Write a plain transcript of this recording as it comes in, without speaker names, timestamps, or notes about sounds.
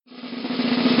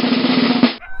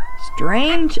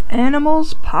Strange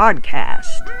Animals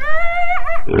Podcast.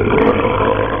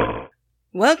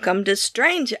 Welcome to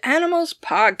Strange Animals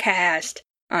Podcast.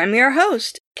 I'm your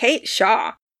host, Kate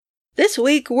Shaw. This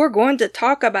week we're going to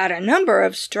talk about a number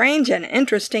of strange and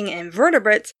interesting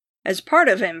invertebrates as part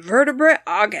of Invertebrate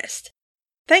August.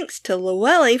 Thanks to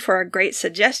Llewellyn for a great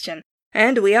suggestion,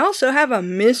 and we also have a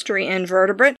mystery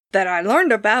invertebrate that I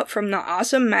learned about from the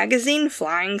awesome magazine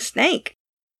Flying Snake.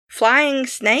 Flying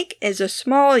Snake is a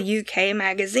small UK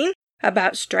magazine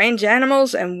about strange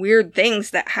animals and weird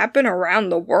things that happen around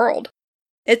the world.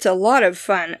 It's a lot of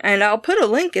fun, and I'll put a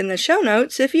link in the show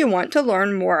notes if you want to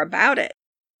learn more about it.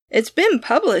 It's been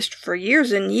published for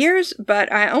years and years,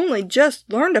 but I only just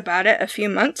learned about it a few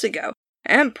months ago,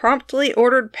 and promptly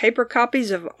ordered paper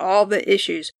copies of all the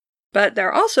issues. But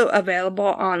they're also available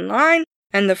online,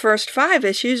 and the first 5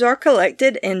 issues are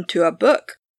collected into a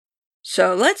book.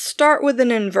 So let's start with an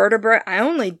invertebrate I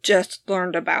only just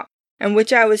learned about, and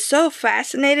which I was so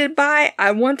fascinated by,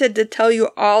 I wanted to tell you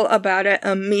all about it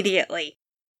immediately.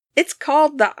 It's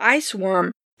called the ice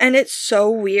worm, and it's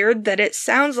so weird that it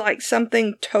sounds like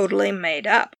something totally made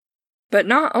up. But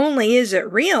not only is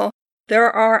it real,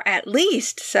 there are at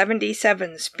least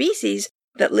 77 species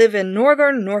that live in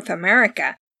northern North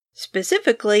America,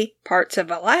 specifically parts of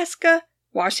Alaska,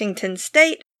 Washington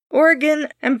State, Oregon,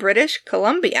 and British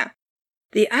Columbia.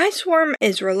 The ice worm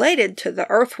is related to the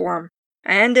earthworm,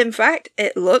 and in fact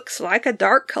it looks like a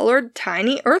dark-colored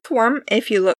tiny earthworm if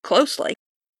you look closely.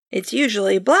 It's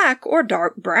usually black or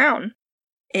dark brown.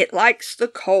 It likes the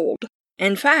cold.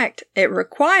 In fact, it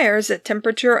requires a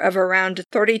temperature of around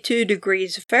 32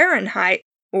 degrees Fahrenheit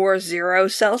or 0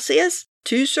 Celsius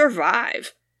to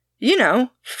survive. You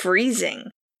know,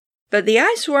 freezing. But the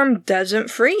ice worm doesn't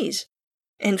freeze.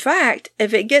 In fact,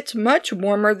 if it gets much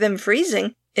warmer than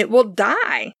freezing, it will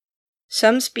die.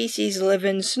 Some species live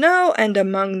in snow and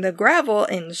among the gravel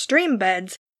in stream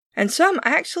beds, and some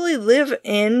actually live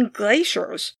in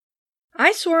glaciers.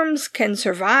 Iceworms can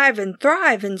survive and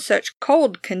thrive in such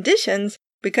cold conditions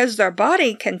because their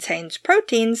body contains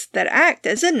proteins that act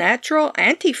as a natural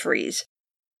antifreeze.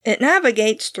 It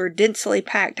navigates through densely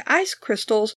packed ice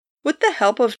crystals with the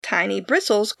help of tiny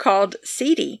bristles called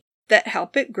setae that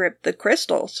help it grip the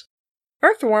crystals.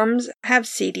 Earthworms have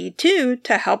setae too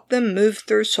to help them move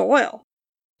through soil.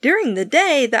 During the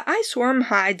day, the iceworm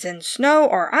hides in snow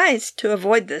or ice to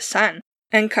avoid the sun,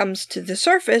 and comes to the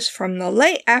surface from the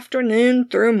late afternoon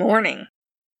through morning.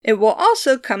 It will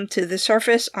also come to the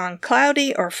surface on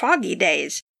cloudy or foggy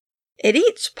days. It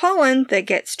eats pollen that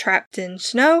gets trapped in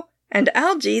snow and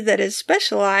algae that is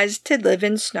specialized to live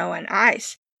in snow and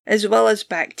ice, as well as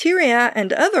bacteria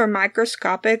and other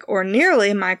microscopic or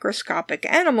nearly microscopic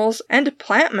animals and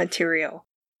plant material.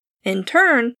 In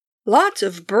turn, lots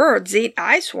of birds eat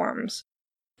iceworms.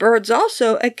 Birds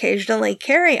also occasionally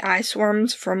carry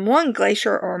iceworms from one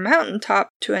glacier or mountaintop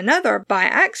to another by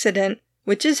accident,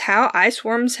 which is how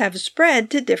iceworms have spread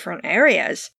to different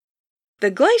areas. The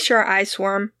glacier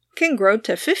iceworm can grow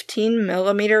to 15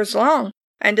 millimeters long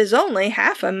and is only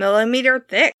half a millimeter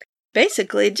thick.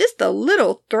 Basically just a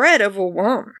little thread of a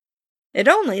worm. It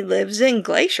only lives in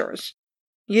glaciers.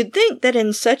 You'd think that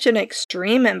in such an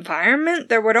extreme environment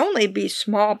there would only be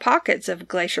small pockets of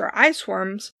glacier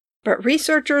iceworms, but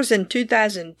researchers in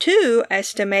 2002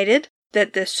 estimated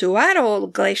that the Seattle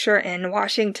Glacier in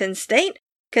Washington State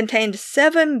contained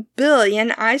 7 billion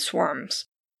iceworms.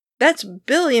 That's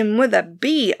billion with a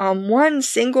B on one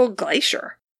single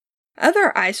glacier.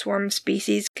 Other iceworm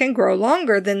species can grow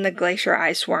longer than the glacier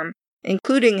iceworm,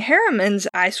 including Harriman's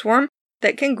iceworm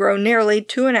that can grow nearly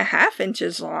 2.5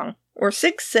 inches long, or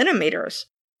 6 centimeters,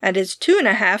 and is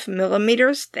 2.5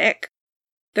 millimeters thick.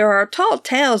 There are tall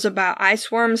tales about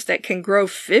iceworms that can grow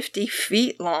 50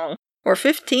 feet long, or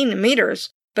 15 meters,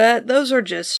 but those are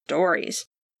just stories.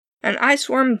 An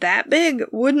iceworm that big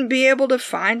wouldn't be able to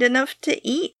find enough to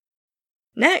eat.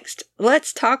 Next,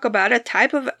 let's talk about a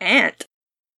type of ant.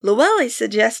 Llewellyn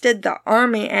suggested the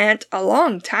army ant a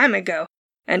long time ago,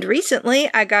 and recently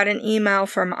I got an email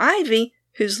from Ivy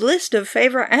whose list of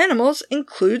favorite animals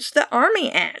includes the army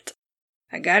ant.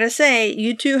 I gotta say,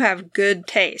 you two have good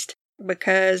taste,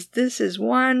 because this is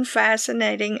one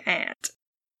fascinating ant.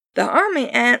 The army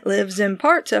ant lives in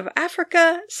parts of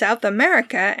Africa, South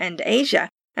America, and Asia,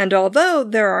 and although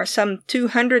there are some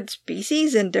 200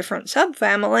 species in different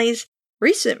subfamilies,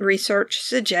 recent research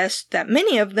suggests that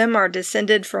many of them are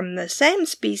descended from the same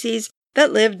species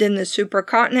that lived in the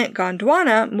supercontinent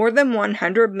Gondwana more than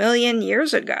 100 million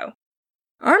years ago.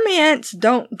 Army ants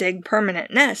don't dig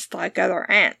permanent nests like other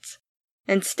ants.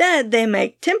 Instead, they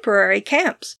make temporary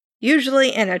camps,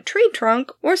 usually in a tree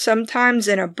trunk or sometimes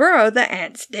in a burrow the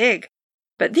ants dig.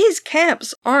 But these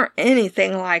camps aren't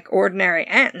anything like ordinary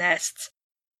ant nests.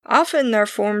 Often they're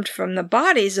formed from the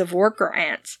bodies of worker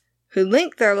ants, who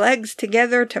link their legs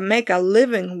together to make a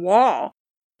living wall.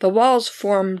 The walls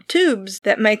form tubes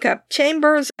that make up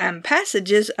chambers and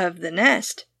passages of the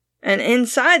nest. And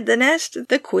inside the nest,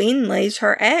 the queen lays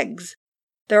her eggs.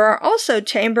 There are also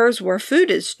chambers where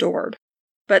food is stored.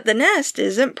 But the nest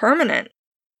isn't permanent.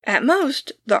 At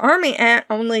most, the army ant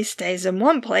only stays in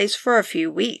one place for a few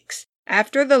weeks,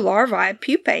 after the larvae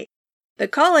pupate. The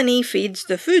colony feeds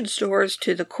the food stores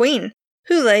to the queen,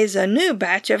 who lays a new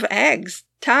batch of eggs,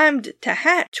 timed to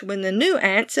hatch when the new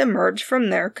ants emerge from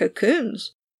their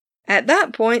cocoons. At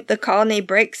that point, the colony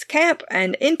breaks camp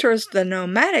and enters the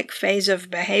nomadic phase of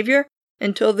behavior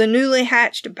until the newly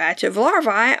hatched batch of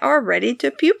larvae are ready to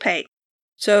pupate.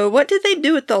 So what do they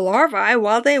do with the larvae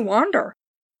while they wander?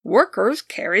 Workers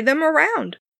carry them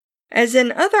around. As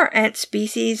in other ant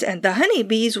species and the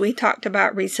honeybees we talked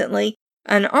about recently,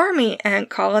 an army ant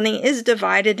colony is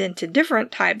divided into different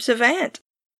types of ant.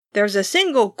 There's a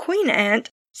single queen ant,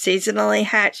 seasonally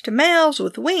hatched males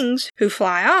with wings who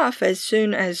fly off as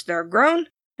soon as they're grown,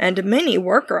 and many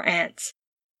worker ants.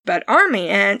 But army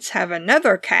ants have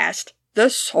another caste, the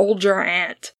soldier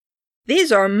ant.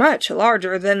 These are much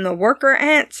larger than the worker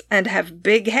ants and have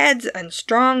big heads and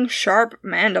strong, sharp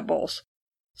mandibles.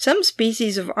 Some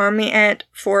species of army ant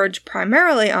forage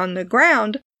primarily on the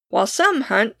ground, while some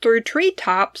hunt through tree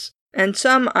tops and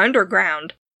some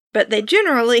underground, but they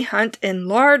generally hunt in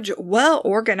large,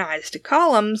 well-organized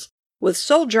columns, with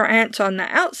soldier ants on the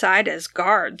outside as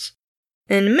guards.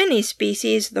 In many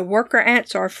species, the worker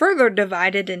ants are further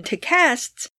divided into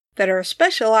castes that are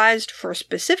specialized for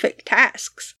specific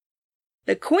tasks.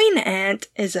 The queen ant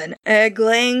is an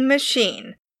egg-laying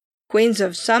machine. Queens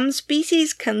of some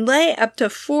species can lay up to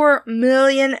 4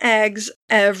 million eggs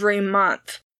every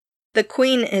month. The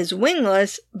queen is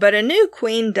wingless, but a new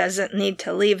queen doesn't need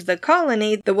to leave the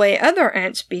colony the way other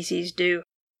ant species do.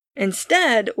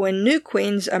 Instead, when new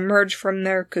queens emerge from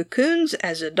their cocoons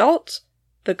as adults,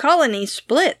 the colony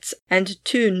splits and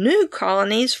 2 new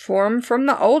colonies form from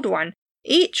the old one,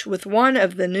 each with one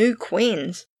of the new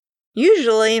queens.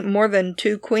 Usually more than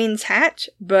 2 queens hatch,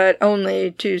 but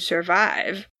only 2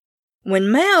 survive.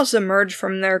 When males emerge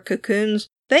from their cocoons,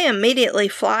 they immediately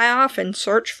fly off and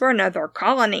search for another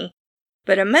colony.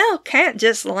 But a male can't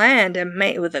just land and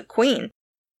mate with a queen.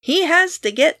 He has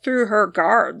to get through her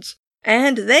guards,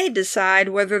 and they decide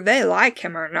whether they like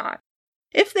him or not.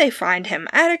 If they find him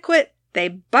adequate, they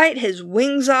bite his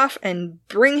wings off and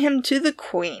bring him to the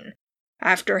queen.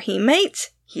 After he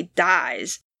mates, he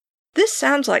dies. This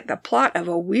sounds like the plot of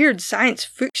a weird science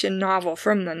fiction novel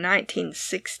from the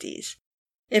 1960s.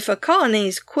 If a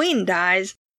colony's queen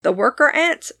dies, the worker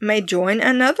ants may join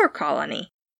another colony.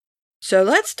 So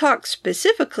let's talk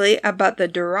specifically about the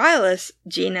Dorylus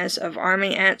genus of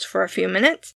army ants for a few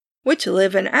minutes, which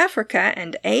live in Africa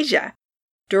and Asia.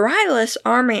 Dorylus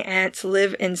army ants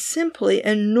live in simply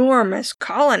enormous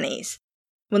colonies.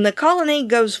 When the colony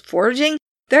goes foraging,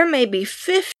 there may be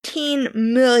 15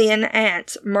 million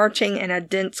ants marching in a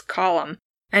dense column,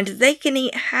 and they can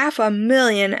eat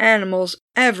 500,000 animals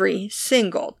every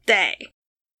single day.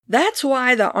 That's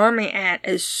why the army ant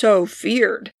is so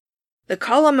feared. The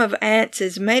column of ants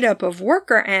is made up of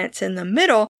worker ants in the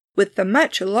middle, with the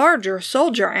much larger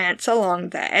soldier ants along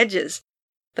the edges.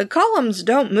 The columns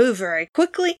don't move very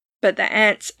quickly, but the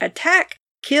ants attack,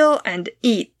 kill, and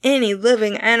eat any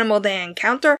living animal they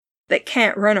encounter that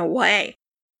can't run away.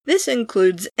 This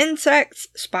includes insects,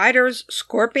 spiders,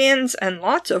 scorpions, and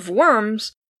lots of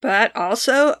worms, but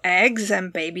also eggs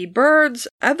and baby birds,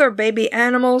 other baby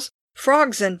animals,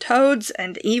 frogs and toads,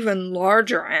 and even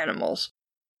larger animals.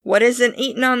 What isn't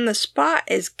eaten on the spot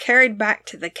is carried back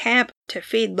to the camp to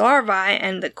feed larvae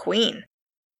and the queen.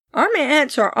 Army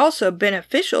ants are also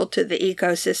beneficial to the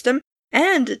ecosystem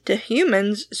and to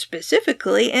humans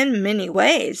specifically in many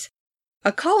ways.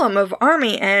 A column of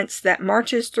army ants that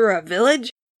marches through a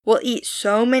village will eat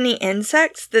so many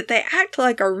insects that they act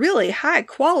like a really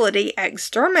high-quality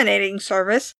exterminating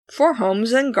service for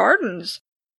homes and gardens.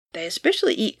 They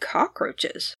especially eat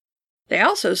cockroaches. They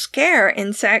also scare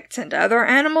insects and other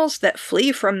animals that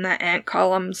flee from the ant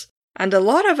columns, and a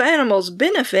lot of animals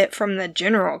benefit from the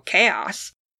general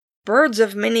chaos. Birds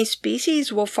of many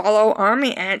species will follow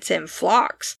army ants in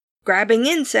flocks, grabbing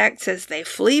insects as they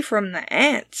flee from the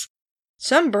ants.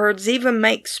 Some birds even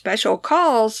make special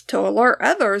calls to alert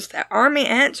others that army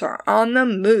ants are on the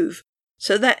move,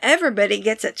 so that everybody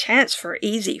gets a chance for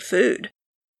easy food.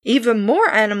 Even more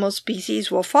animal species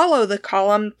will follow the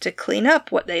column to clean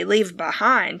up what they leave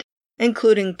behind,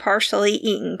 including partially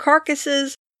eaten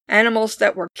carcasses animals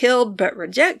that were killed but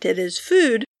rejected as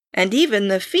food, and even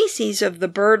the feces of the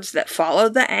birds that follow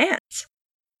the ants.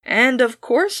 And of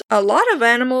course, a lot of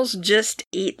animals just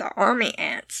eat the army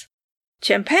ants.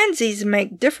 Chimpanzees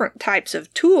make different types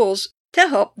of tools to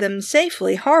help them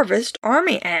safely harvest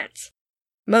army ants.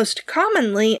 Most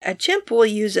commonly, a chimp will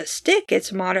use a stick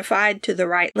it's modified to the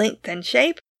right length and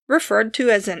shape, referred to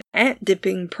as an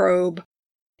ant-dipping probe.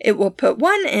 It will put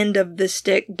one end of the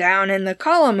stick down in the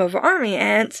column of army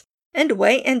ants and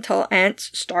wait until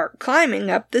ants start climbing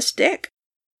up the stick.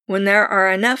 When there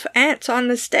are enough ants on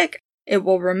the stick, it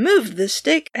will remove the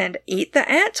stick and eat the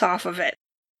ants off of it.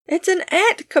 It's an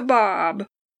ant kebab!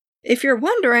 If you're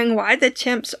wondering why the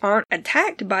chimps aren't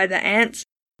attacked by the ants,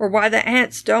 or why the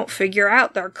ants don't figure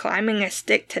out they're climbing a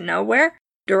stick to nowhere,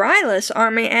 Dorylus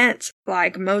army ants,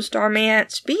 like most army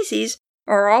ant species,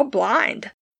 are all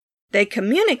blind. They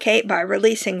communicate by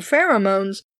releasing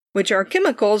pheromones, which are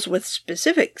chemicals with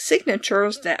specific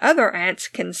signatures that other ants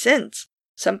can sense,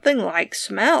 something like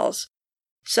smells.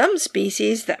 Some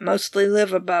species that mostly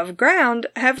live above ground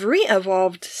have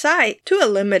re-evolved sight to a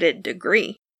limited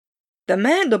degree. The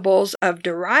mandibles of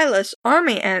Dorylus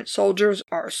army ant soldiers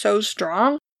are so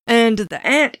strong, and the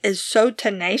ant is so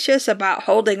tenacious about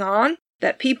holding on,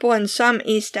 that people in some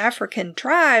East African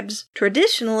tribes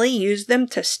traditionally use them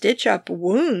to stitch up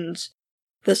wounds.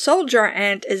 The soldier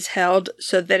ant is held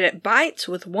so that it bites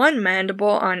with one mandible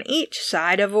on each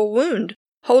side of a wound,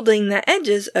 holding the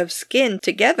edges of skin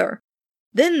together.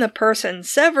 Then the person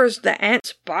severs the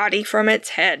ant's body from its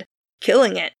head,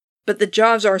 killing it, but the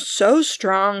jaws are so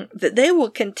strong that they will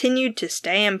continue to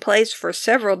stay in place for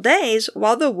several days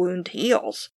while the wound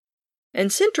heals.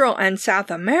 In Central and South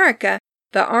America,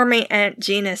 the army ant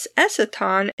genus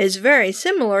Eciton is very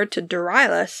similar to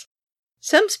Dorylus.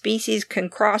 Some species can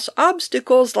cross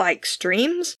obstacles like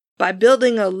streams by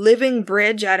building a living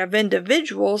bridge out of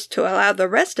individuals to allow the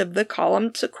rest of the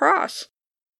column to cross.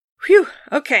 Phew,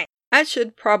 okay, I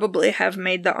should probably have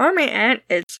made the army ant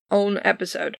its own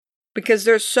episode, because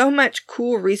there's so much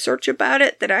cool research about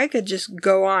it that I could just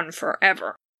go on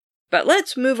forever. But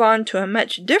let's move on to a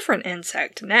much different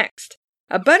insect next.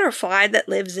 A butterfly that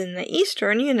lives in the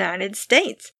eastern United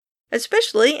States,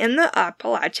 especially in the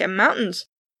Appalachian Mountains,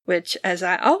 which, as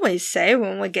I always say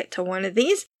when we get to one of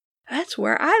these, that's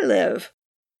where I live.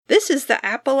 This is the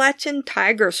Appalachian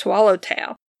tiger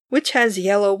swallowtail, which has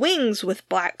yellow wings with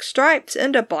black stripes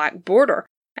and a black border,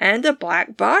 and a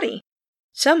black body.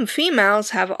 Some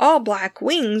females have all black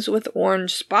wings with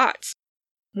orange spots.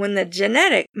 When the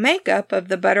genetic makeup of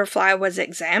the butterfly was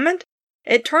examined,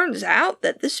 it turns out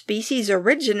that the species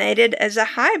originated as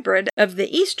a hybrid of the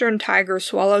eastern tiger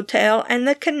swallowtail and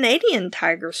the Canadian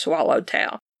tiger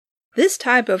swallowtail. This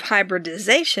type of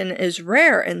hybridization is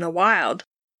rare in the wild.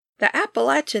 The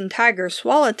Appalachian tiger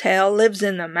swallowtail lives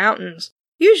in the mountains,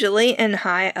 usually in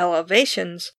high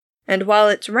elevations, and while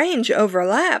its range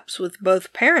overlaps with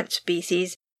both parent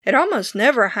species, it almost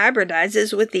never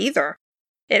hybridizes with either.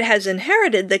 It has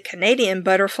inherited the Canadian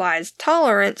butterfly's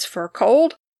tolerance for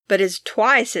cold, but is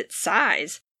twice its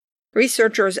size.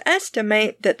 Researchers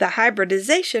estimate that the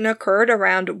hybridization occurred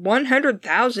around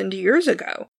 100,000 years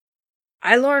ago.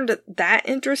 I learned that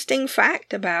interesting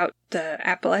fact about the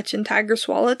Appalachian tiger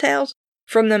swallowtails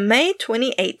from the May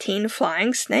 2018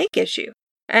 Flying Snake issue.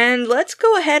 And let's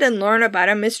go ahead and learn about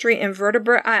a mystery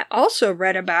invertebrate I also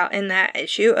read about in that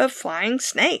issue of Flying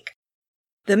Snake.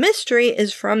 The mystery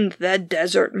is from The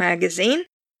Desert magazine,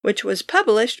 which was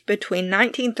published between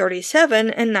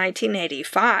 1937 and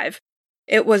 1985.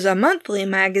 It was a monthly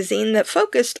magazine that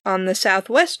focused on the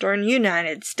southwestern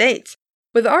United States,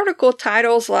 with article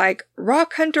titles like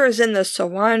Rock Hunters in the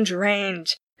Sawanje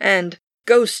Range and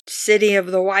Ghost City of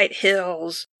the White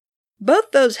Hills.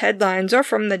 Both those headlines are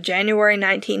from the January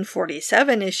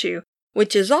 1947 issue,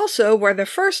 which is also where the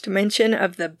first mention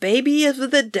of the baby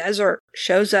of the desert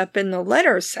shows up in the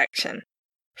letters section.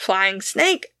 Flying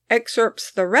Snake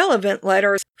excerpts the relevant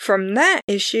letters from that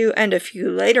issue and a few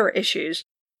later issues,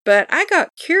 but I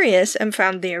got curious and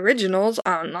found the originals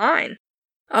online.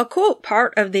 I'll quote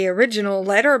part of the original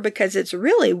letter because it's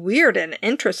really weird and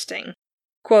interesting.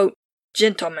 Quote,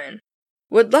 "Gentlemen,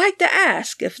 would like to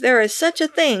ask if there is such a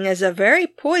thing as a very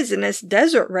poisonous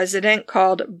desert resident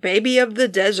called Baby of the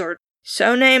Desert,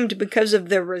 so named because of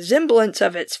the resemblance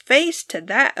of its face to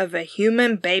that of a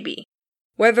human baby.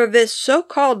 Whether this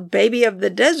so-called baby of the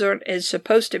desert is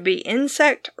supposed to be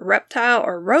insect, reptile,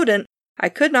 or rodent, I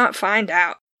could not find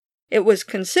out. It was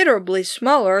considerably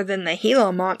smaller than the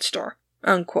Gila monster."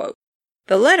 Unquote.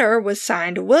 The letter was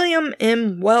signed William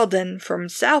M. Weldon from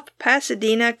South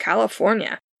Pasadena,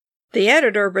 California. The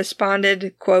editor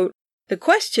responded, quote, "The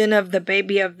question of the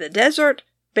baby of the desert,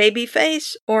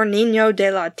 Babyface, or Niño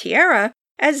de la Tierra,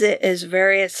 as it is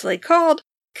variously called,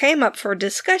 came up for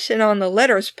discussion on the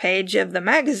letters page of the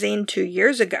magazine 2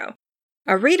 years ago.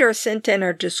 A reader sent in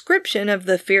a description of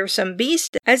the fearsome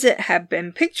beast as it had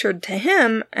been pictured to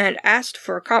him and asked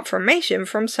for confirmation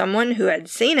from someone who had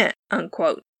seen it,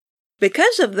 unquote.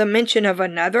 Because of the mention of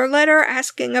another letter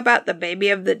asking about the baby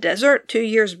of the desert 2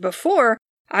 years before,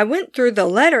 I went through the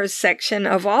letters section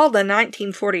of all the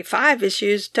 1945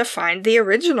 issues to find the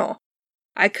original.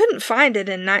 I couldn't find it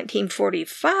in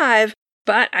 1945,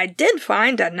 but I did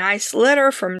find a nice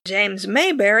letter from James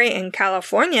Mayberry in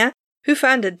California, who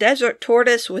found a desert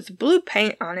tortoise with blue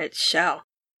paint on its shell.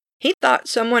 He thought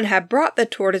someone had brought the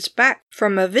tortoise back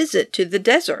from a visit to the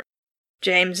desert.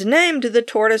 James named the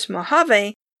tortoise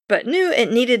Mojave, but knew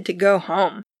it needed to go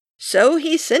home, so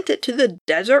he sent it to the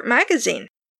Desert magazine.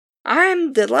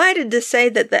 I'm delighted to say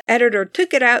that the editor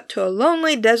took it out to a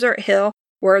lonely desert hill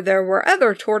where there were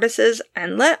other tortoises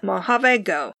and let Mojave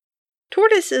go.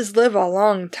 Tortoises live a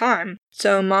long time,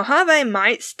 so Mojave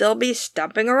might still be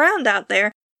stumping around out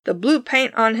there. The blue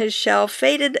paint on his shell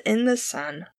faded in the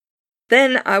sun.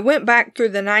 Then I went back through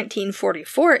the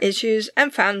 1944 issues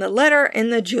and found the letter in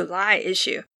the July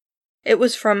issue. It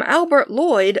was from Albert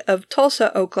Lloyd of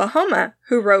Tulsa, Oklahoma,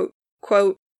 who wrote,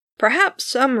 quote, "Perhaps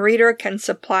some reader can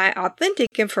supply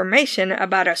authentic information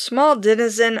about a small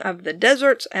denizen of the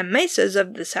deserts and mesas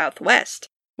of the Southwest,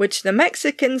 which the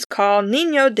Mexicans call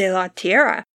Niño de la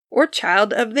Tierra, or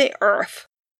Child of the Earth.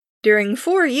 During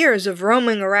 4 years of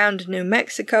roaming around New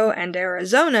Mexico and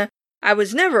Arizona, I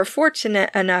was never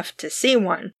fortunate enough to see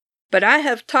one, but I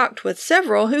have talked with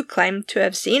several who claim to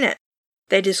have seen it.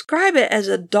 They describe it as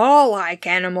a doll-like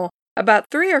animal, about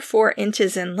 3 or 4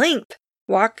 inches in length,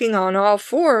 walking on all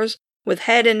fours, with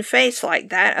head and face like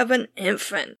that of an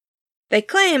infant. They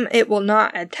claim it will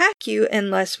not attack you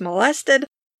unless molested,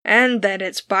 and that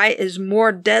its bite is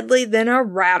more deadly than a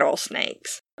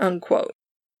rattlesnake's," unquote.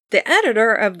 The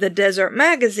editor of the Desert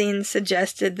magazine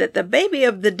suggested that the baby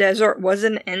of the desert was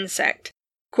an insect.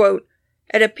 Quote,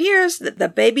 "It appears that the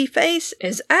baby face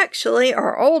is actually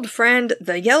our old friend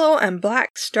the yellow and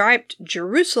black striped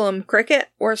Jerusalem cricket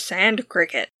or sand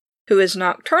cricket, who is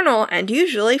nocturnal and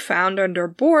usually found under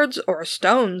boards or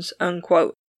stones,"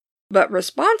 unquote. But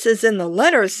responses in the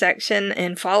letters section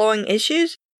in following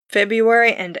issues,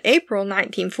 February and April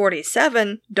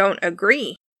 1947, don't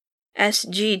agree.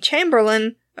 S.G.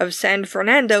 Chamberlain of San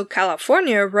Fernando,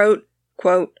 California wrote,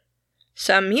 quote,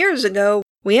 "Some years ago,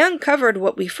 we uncovered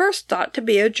what we first thought to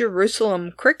be a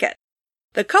Jerusalem cricket.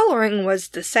 The coloring was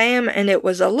the same and it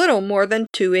was a little more than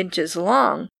 2 inches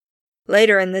long.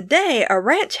 Later in the day, a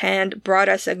ranch hand brought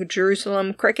us a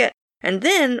Jerusalem cricket, and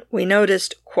then we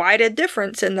noticed quite a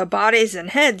difference in the bodies and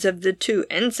heads of the 2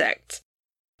 insects.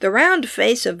 The round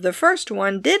face of the first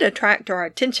one did attract our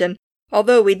attention,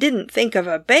 although we didn't think of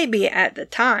a baby at the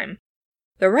time.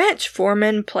 The ranch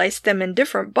foreman placed them in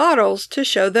different bottles to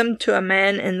show them to a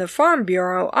man in the Farm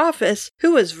Bureau office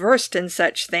who was versed in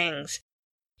such things.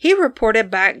 He reported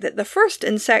back that the first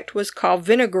insect was called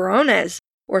Vinegarones,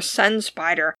 or sun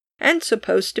spider, and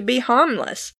supposed to be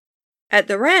harmless. At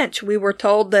the ranch, we were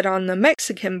told that on the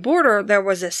Mexican border there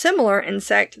was a similar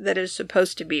insect that is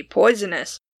supposed to be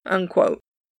poisonous," unquote.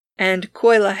 And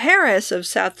Coyla Harris of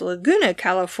South Laguna,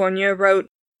 California wrote,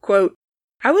 quote,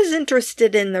 "I was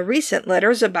interested in the recent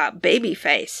letters about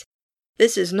Babyface.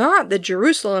 This is not the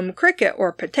Jerusalem cricket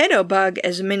or potato bug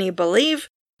as many believe,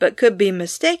 but could be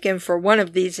mistaken for one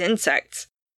of these insects.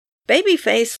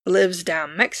 Babyface lives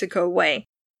down Mexico way.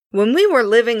 When we were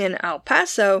living in El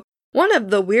Paso, one of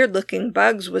the weird-looking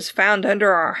bugs was found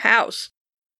under our house.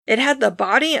 It had the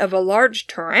body of a large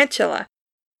tarantula.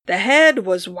 The head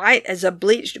was white as a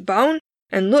bleached bone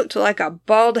and looked like a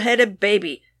bald-headed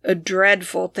baby, a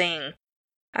dreadful thing.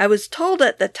 I was told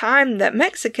at the time that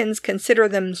Mexicans consider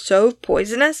them so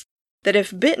poisonous that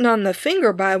if bitten on the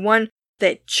finger by one,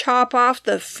 they'd chop off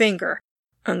the finger,"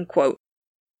 unquote.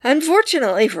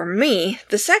 Unfortunately for me,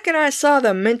 the second I saw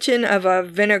the mention of a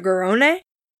Vinegarone,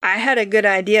 I had a good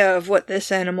idea of what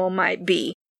this animal might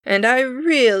be, and I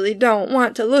really don't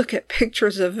want to look at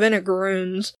pictures of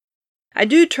vinegaroons. I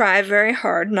do try very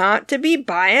hard not to be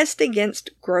biased against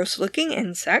gross-looking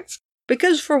insects,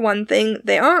 because for one thing,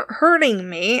 they aren't hurting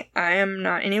me, I am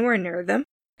not anywhere near them,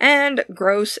 and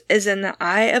gross is in the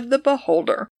eye of the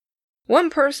beholder. One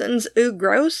person's ooh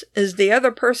gross is the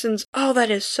other person's oh that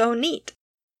is so neat.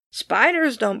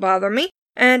 Spiders don't bother me,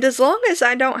 and as long as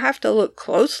I don't have to look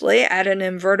closely at an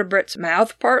invertebrate's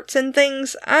mouth parts and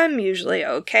things, I'm usually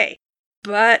okay.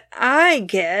 But I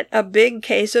get a big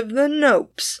case of the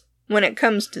nopes when it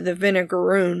comes to the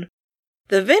vinegaroon.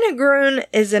 The vinegaroon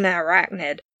is an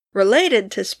arachnid,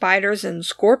 related to spiders and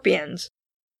scorpions.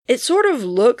 It sort of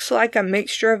looks like a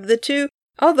mixture of the two,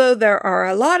 although there are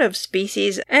a lot of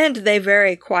species and they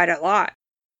vary quite a lot.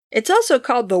 It's also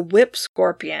called the whip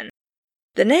scorpion.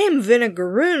 The name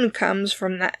vinegaroon comes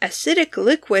from the acidic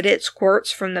liquid it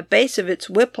squirts from the base of its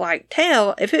whip-like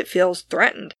tail if it feels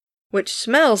threatened, which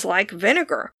smells like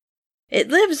vinegar. It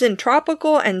lives in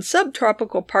tropical and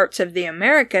subtropical parts of the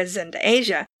Americas and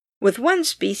Asia, with one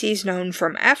species known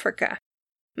from Africa.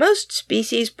 Most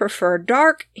species prefer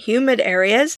dark, humid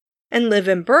areas and live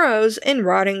in burrows in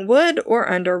rotting wood or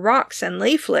under rocks and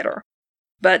leaf litter.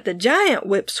 But the giant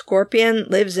whip scorpion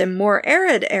lives in more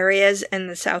arid areas in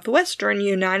the southwestern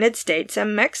United States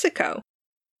and Mexico.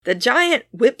 The giant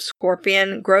whip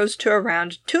scorpion grows to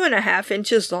around 2.5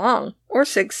 inches long, or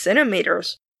 6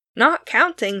 centimeters, not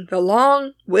counting the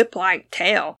long, whip-like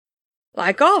tail.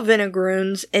 Like all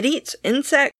vinegaroons, it eats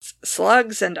insects,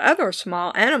 slugs, and other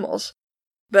small animals.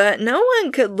 But no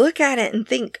one could look at it and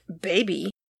think baby.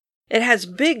 It has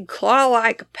big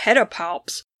claw-like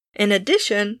pedipalps, in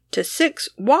addition to 6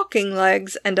 walking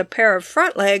legs and a pair of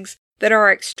front legs that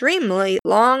are extremely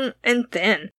long and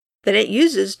thin, that it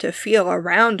uses to feel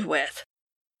around with.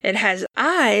 It has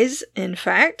eyes, in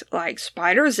fact, like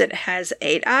spiders it has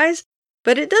 8 eyes,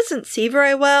 but it doesn't see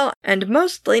very well and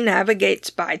mostly navigates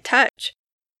by touch.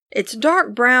 It's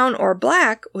dark brown or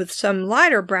black with some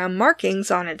lighter brown markings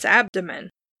on its abdomen.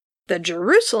 The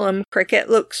Jerusalem cricket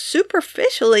looks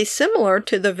superficially similar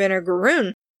to the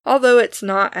vinegaroon, although it's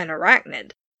not an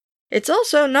arachnid. It's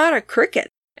also not a cricket,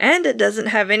 and it doesn't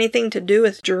have anything to do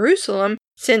with Jerusalem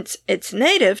since it's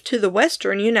native to the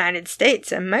western United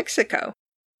States and Mexico.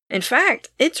 In fact,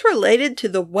 it's related to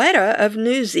the weta of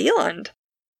New Zealand.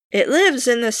 It lives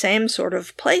in the same sort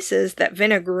of places that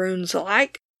vinegaroons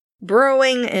like,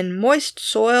 burrowing in moist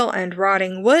soil and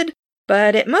rotting wood,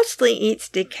 but it mostly eats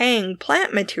decaying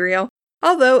plant material,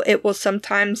 although it will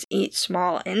sometimes eat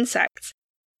small insects.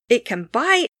 It can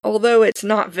bite, although it's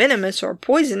not venomous or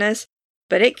poisonous,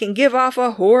 but it can give off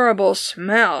a horrible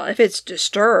smell if it's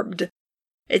disturbed.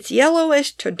 It's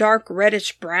yellowish to dark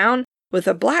reddish brown, with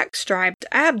a black striped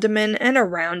abdomen and a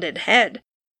rounded head.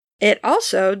 It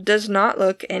also does not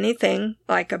look anything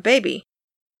like a baby.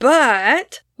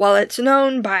 But, while it's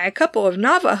known by a couple of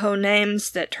Navajo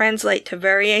names that translate to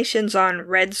variations on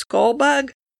red skull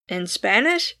bug, in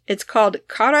Spanish it's called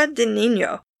cara de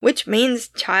niño, which means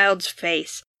child's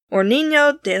face, or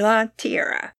niño de la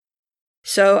tierra.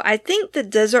 So I think the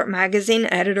Desert Magazine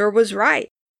editor was right.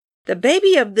 The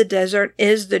baby of the desert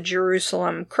is the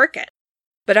Jerusalem cricket.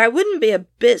 But I wouldn't be a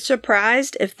bit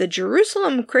surprised if the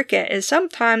Jerusalem cricket is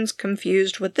sometimes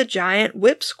confused with the giant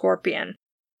whip scorpion.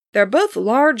 They're both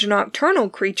large nocturnal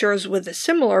creatures with a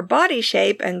similar body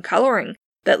shape and coloring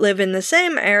that live in the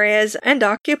same areas and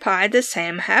occupy the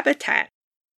same habitat.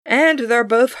 And they're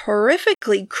both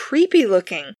horrifically creepy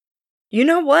looking. You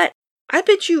know what? I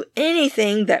bet you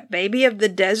anything that Baby of the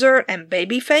Desert and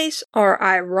Babyface are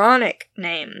ironic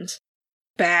names.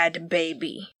 Bad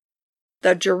Baby.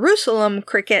 The Jerusalem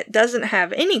cricket doesn't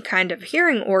have any kind of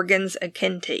hearing organs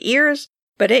akin to ears,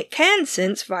 but it can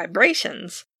sense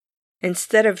vibrations.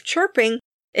 Instead of chirping,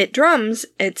 it drums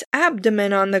its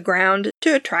abdomen on the ground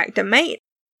to attract a mate.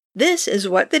 This is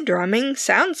what the drumming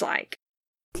sounds like.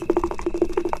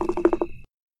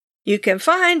 You can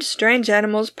find Strange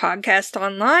Animals Podcast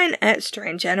online at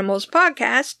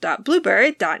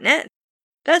strangeanimalspodcast.blueberry.net.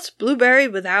 That's blueberry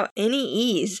without any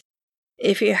E's.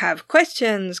 If you have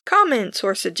questions, comments,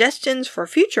 or suggestions for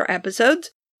future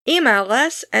episodes, email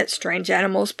us at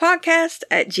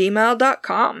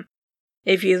strangeanimalspodcast@gmail.com.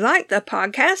 If you like the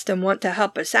podcast and want to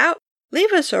help us out,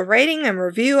 leave us a rating and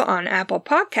review on Apple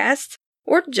Podcasts,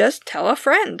 or just tell a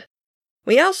friend.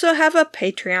 We also have a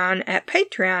Patreon at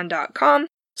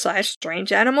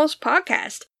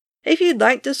patreon.com/strangeanimalspodcast if you'd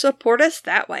like to support us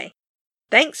that way.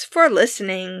 Thanks for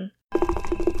listening.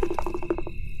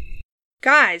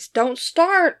 Guys, don't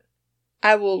start!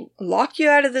 I will lock you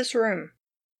out of this room.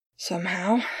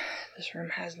 Somehow, this room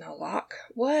has no lock.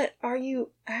 What are you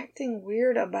acting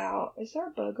weird about? Is there a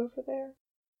bug over there?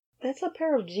 That's a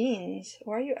pair of jeans.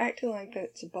 Why are you acting like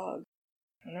that's a bug?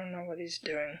 I don't know what he's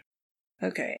doing.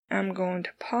 Okay, I'm going to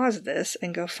pause this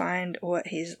and go find what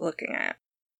he's looking at.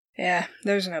 Yeah,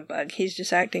 there's no bug. He's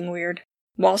just acting weird.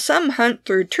 While some hunt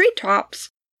through treetops,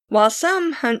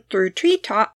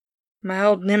 my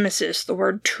old nemesis, the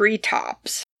word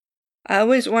treetops. I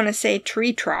always want to say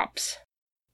tree-tops.